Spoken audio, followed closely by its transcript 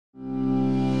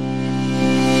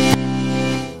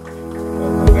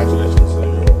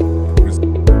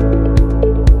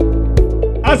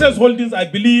Access Holdings, I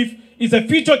believe, is a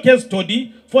future case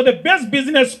study for the best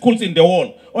business schools in the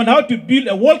world on how to build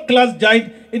a world-class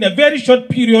giant in a very short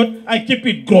period and keep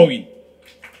it growing.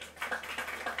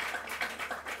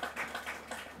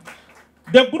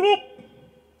 The group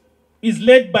is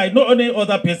led by no only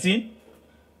other person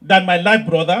than my life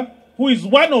brother, who is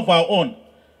one of our own,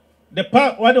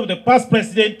 one of the past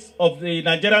presidents of the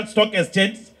Nigerian Stock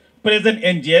Exchange, President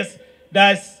NGS.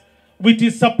 That's with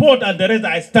his support and the rest,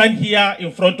 I stand here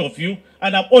in front of you,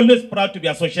 and I'm always proud to be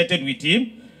associated with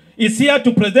him. He's here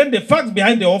to present the facts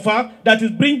behind the offer that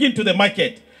is bringing to the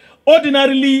market.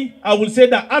 Ordinarily, I will say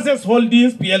that Access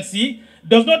Holdings PLC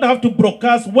does not have to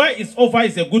broadcast why its offer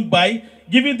is a good buy,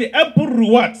 given the ample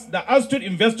rewards that astute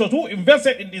investors who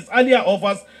invested in these earlier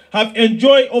offers have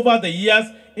enjoyed over the years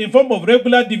in form of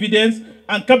regular dividends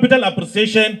and capital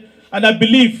appreciation. And I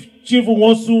believe Chief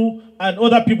Nwosu and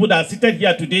other people that are seated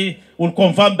here today will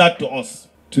confirm that to us.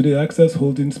 Today, Access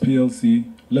Holdings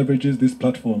PLC leverages this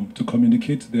platform to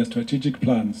communicate their strategic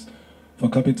plans for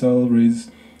capital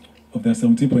raise of their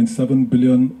 17.7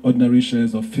 billion ordinary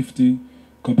shares of 50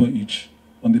 kobo each,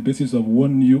 on the basis of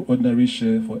 1 new ordinary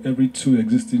share for every 2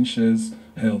 existing shares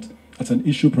held, at an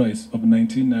issue price of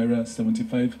 19 naira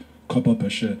 75 kobo per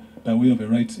share by way of a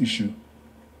rights issue.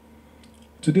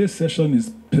 Today's session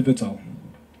is pivotal,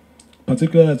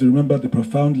 particularly as we remember the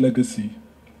profound legacy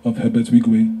of Herbert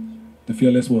Wigwe, the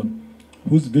fearless one,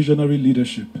 whose visionary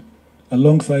leadership,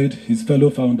 alongside his fellow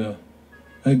founder,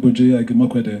 Aigboje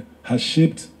Aigimokwede, has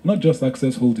shaped not just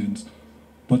Access Holdings,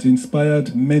 but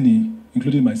inspired many,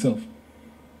 including myself.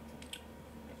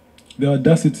 Their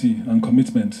audacity and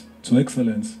commitment to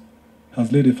excellence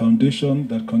has laid a foundation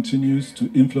that continues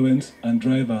to influence and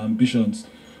drive our ambitions,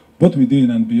 both within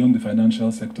and beyond the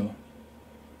financial sector.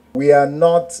 We are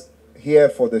not here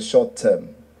for the short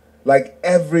term. Like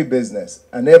every business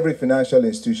and every financial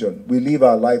institution, we live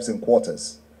our lives in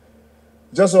quarters.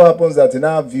 Just so happens that in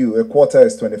our view, a quarter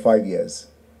is 25 years.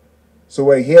 So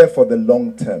we're here for the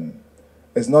long term.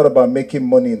 It's not about making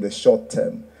money in the short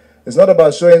term. It's not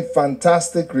about showing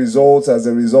fantastic results as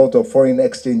a result of foreign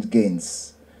exchange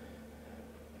gains.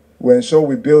 We ensure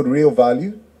we build real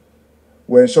value.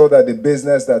 We ensure that the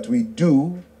business that we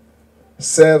do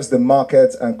serves the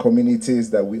markets and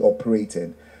communities that we operate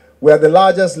in. We are the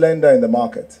largest lender in the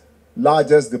market,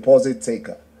 largest deposit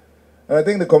taker. And I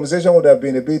think the conversation would have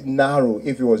been a bit narrow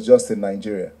if it was just in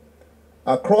Nigeria.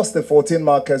 Across the 14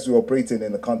 markets we operate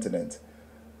in the continent,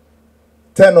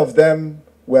 10 of them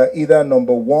were either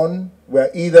number one, we're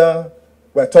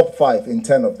top 5 in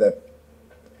 10 of them.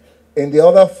 In the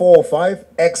other 4 or 5,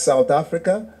 ex-South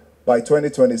Africa, by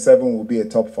 2027 will be a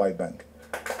top 5 bank.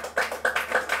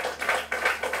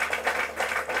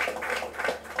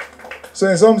 So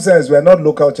in some sense, we're not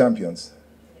local champions.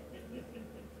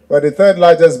 We're the 3rd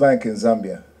largest bank in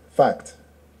Zambia. Fact.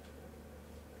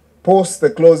 Post the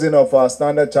closing of our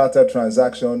Standard Chartered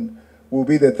transaction, we'll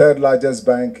be the 3rd largest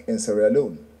bank in Sierra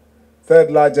Leone, 3rd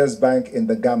largest bank in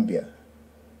the Gambia,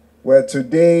 where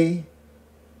today,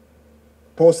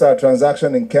 post our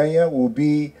transaction in Kenya, will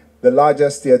be the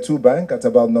largest tier 2 bank at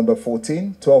about number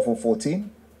 14, 12 or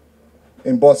 14.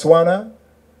 In Botswana,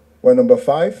 we're number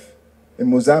 5. In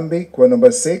Mozambique, we're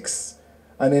number 6.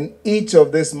 And in each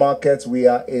of these markets, we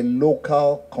are a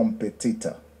local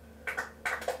competitor.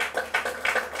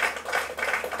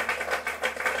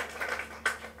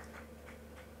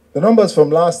 The numbers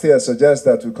from last year suggest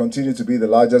that we continue to be the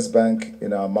largest bank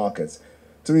in our markets.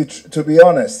 To be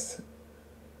honest,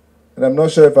 and I'm not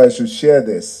sure if I should share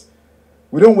this,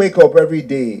 we don't wake up every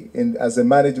day as a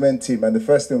management team and the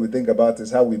first thing we think about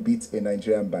is how we beat a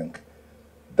Nigerian bank.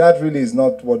 That really is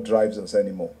not what drives us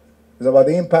anymore. It's about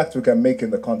the impact we can make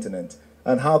in the continent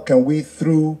and how can we,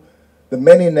 through the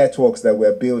many networks that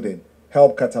we're building,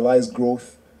 help catalyze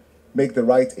growth, make the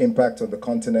right impact on the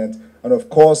continent, and of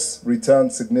course, return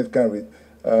significant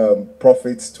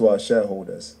profits to our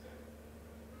shareholders.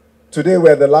 Today,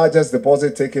 we're the largest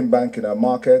deposit-taking bank in our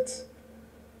market.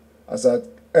 As at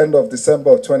end of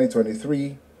December of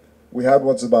 2023, we had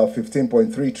what's about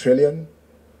 15.3 trillion.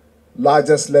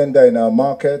 Largest lender in our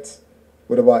market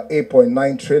with about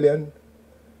 8.9 trillion.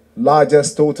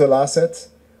 Largest total assets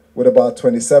with about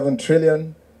 27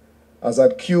 trillion. As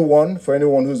at Q1, for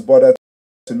anyone who's bothered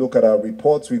to look at our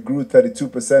reports, we grew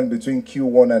 32% between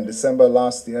Q1 and December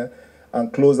last year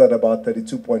and closed at about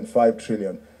 32.5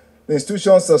 trillion. The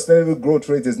institution's sustainable growth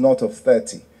rate is north of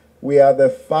 30. We are the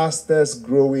fastest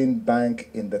growing bank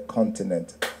in the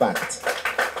continent. Fact.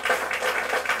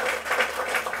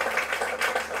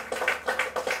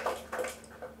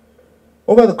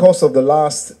 Over the course of the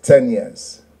last 10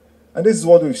 years, and this is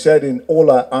what we've shared in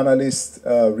all our analyst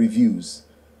reviews,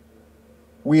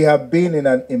 we have been in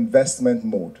an investment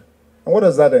mode. And what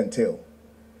does that entail?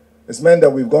 It's meant that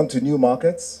we've gone to new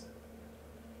markets.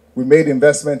 We made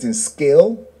investment in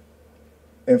scale,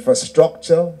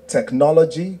 infrastructure,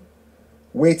 technology,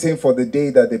 waiting for the day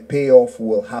that the payoff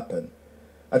will happen.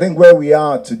 I think where we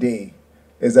are today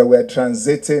is that we're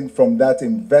transiting from that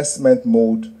investment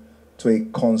mode to a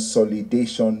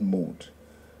consolidation mode.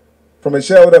 From a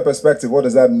shareholder perspective, what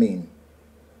does that mean?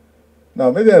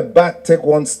 Now, maybe take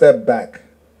one step back.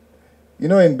 You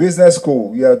know, in business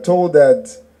school, you are told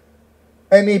that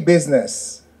any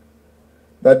business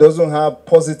that doesn't have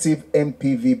positive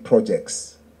NPV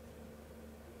projects,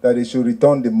 that it should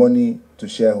return the money to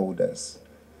shareholders.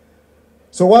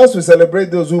 So whilst we celebrate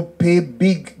those who pay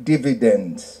big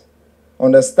dividends,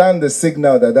 understand the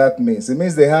signal that that means. It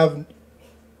means they have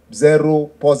zero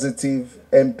positive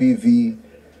NPV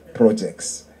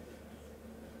projects.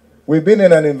 We've been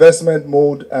in an investment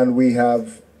mode and we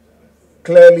have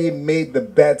clearly made the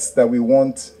bets that we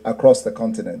want across the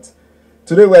continent.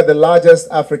 Today we're the largest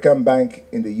African bank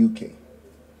in the UK.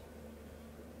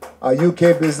 Our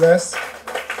UK business,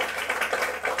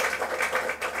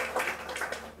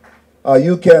 our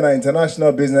UK and our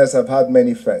international business have had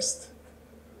many firsts.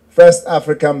 First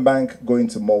African bank going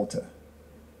to Malta.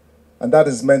 And that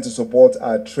is meant to support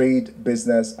our trade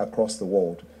business across the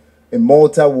world. In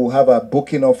Malta, we'll have a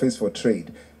booking office for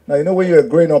trade. Now, you know, when you're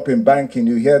growing up in banking,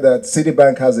 you hear that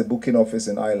Citibank has a booking office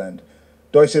in Ireland.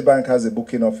 Deutsche Bank has a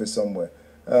booking office somewhere.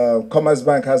 Commerce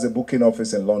Bank has a booking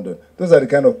office in London. Those are the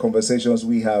kind of conversations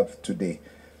we have today.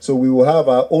 So we will have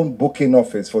our own booking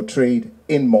office for trade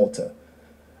in Malta.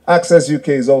 Access UK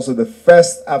is also the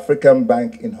first African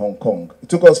bank in Hong Kong. It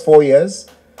took us 4 years.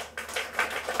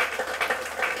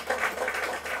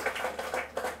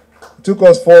 It took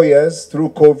us 4 years through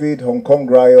COVID, Hong Kong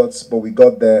riots, but we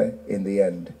got there in the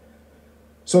end.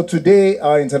 So today,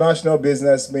 our international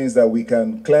business means that we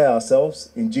can clear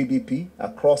ourselves in GBP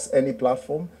across any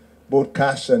platform, both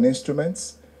cash and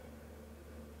instruments.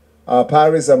 Our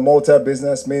Paris and Malta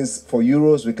business means for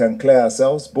euros, we can clear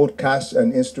ourselves, both cash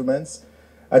and instruments.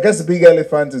 I guess the big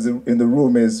elephant in the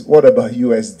room is, what about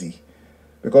USD?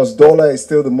 Because dollar is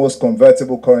still the most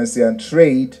convertible currency and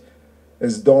trade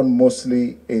is done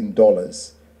mostly in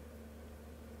dollars.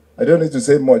 I don't need to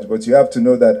say much, but you have to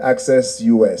know that Access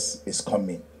US is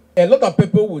coming. A lot of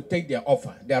people will take their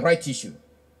offer, their right issue.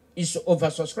 It's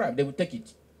oversubscribed, they will take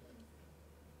it.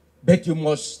 But you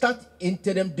must start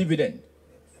interim dividend.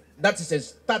 That is a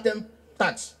starting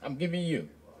tax I'm giving you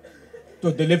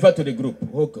to deliver to the group.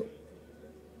 Okay.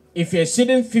 If you're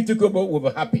exceeding 50 kobo, we'll be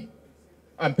happy.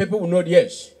 And people will know,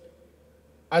 yes,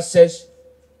 Access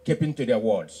keeping to their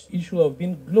words. Issue of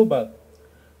being global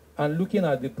and looking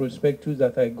at the prospectus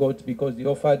that I got because they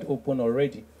offered open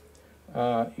already.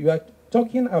 You are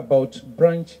talking about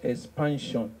branch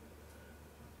expansion.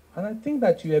 And I think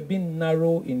that you have been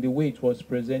narrow in the way it was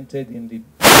presented in the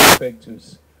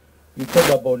prospectus. You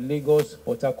talk about Lagos,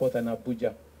 Port Harcourt, and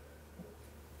Abuja.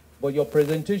 But your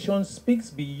presentation speaks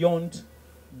beyond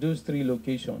those three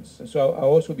locations. So I'll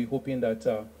also be hoping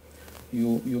that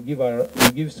you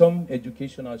give some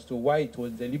education as to why it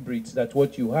was deliberate that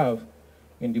what you have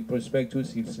in the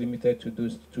prospectus is limited to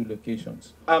those two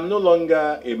locations. I'm no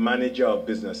longer a manager of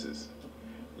businesses.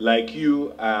 Like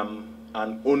you, I'm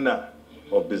an owner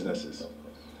of businesses.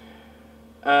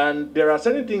 And there are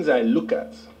certain things I look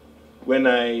at when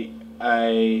I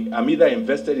am either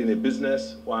invested in a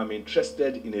business or I'm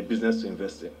interested in a business to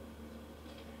invest in.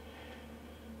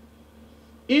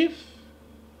 If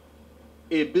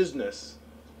a business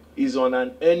is on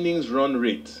an earnings run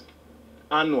rate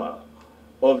annual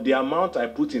of the amount I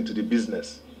put into the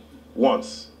business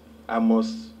once, I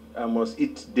must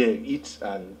eat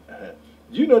and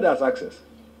do you know that's Access?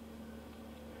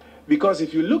 Because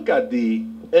if you look at the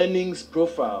earnings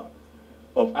profile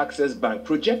of Access Bank,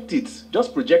 project it,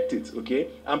 just project it, okay?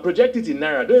 And project it in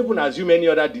Naira. Don't even assume any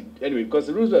other, anyway, because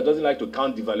the Roosevelt doesn't like to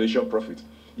count devaluation profit.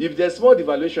 If there's small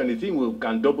devaluation, the thing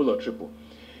can double or triple.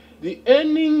 The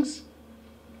earnings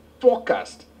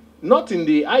forecast, not in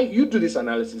the, you do this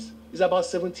analysis, is about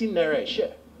 17 Naira a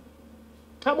share.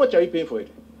 How much are you paying for it?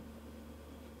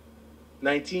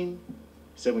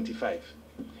 1975.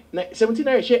 17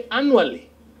 Naira a share annually.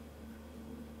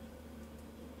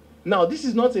 Now, this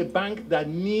is not a bank that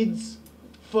needs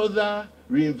further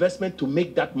reinvestment to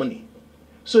make that money.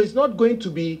 So it's not going to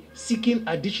be seeking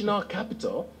additional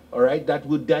capital, all right, that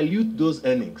will dilute those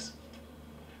earnings.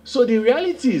 So the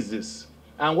reality is this,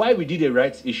 and why we did a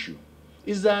rights issue,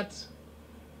 is that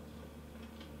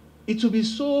it will be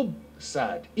so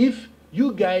sad if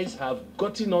you guys have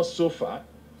gotten us so far,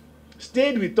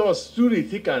 stayed with us through the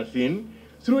thick and thin,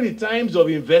 through the times of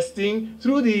investing,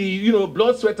 through the, you know,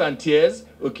 blood, sweat, and tears,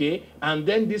 okay, and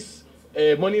then this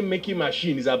money-making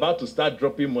machine is about to start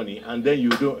dropping money, and then you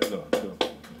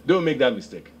don't make that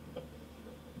mistake.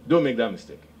 Don't make that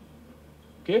mistake.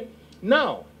 Okay?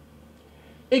 Now,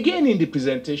 again in the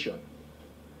presentation,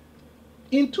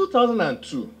 in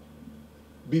 2002,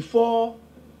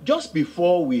 just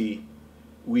before we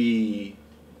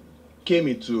came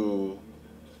into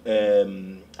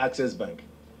Access Bank,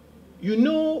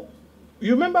 you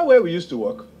remember where we used to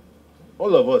work?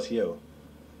 All of us here.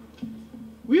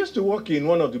 We used to work in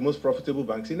one of the most profitable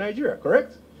banks in Nigeria,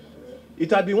 correct?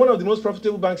 It had been one of the most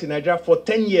profitable banks in Nigeria for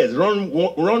 10 years,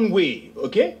 runway,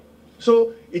 okay?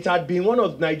 So it had been one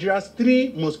of Nigeria's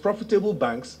 3 most profitable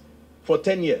banks for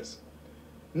 10 years.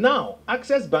 Now,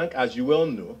 Access Bank, as you well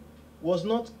know, was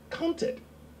not counted.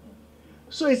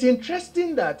 So it's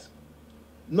interesting that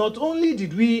not only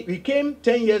did we came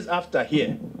 10 years after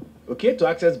here, okay, to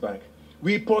Access Bank,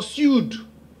 we pursued,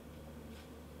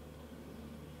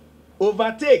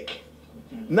 overtake.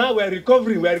 Now we're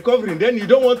recovering, then you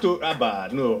don't want to,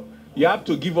 no, you have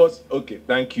to give us, okay,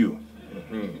 thank you.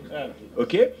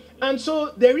 Okay? And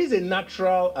so there is a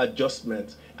natural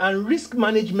adjustment, and risk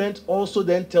management also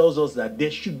then tells us that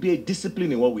there should be a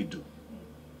discipline in what we do.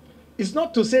 It's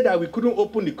not to say that we couldn't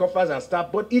open the coffers and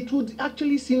start, but it would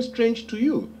actually seem strange to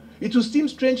you. It would seem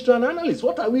strange to an analyst.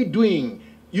 What are we doing?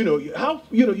 You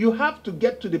have to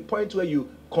get to the point where you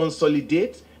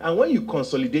consolidate, and when you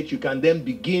consolidate, you can then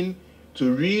begin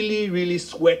to really, really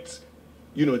sweat,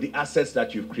 the assets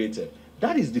that you've created.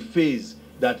 That is the phase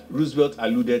that Roosevelt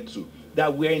alluded to,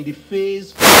 that we're in the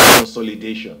phase of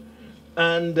consolidation.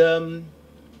 And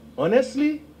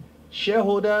honestly,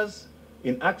 shareholders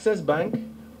in Access Bank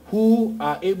who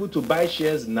are able to buy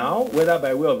shares now, whether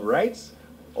by way of rights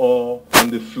or on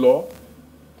the floor,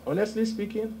 honestly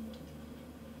speaking,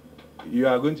 you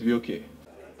are going to be okay.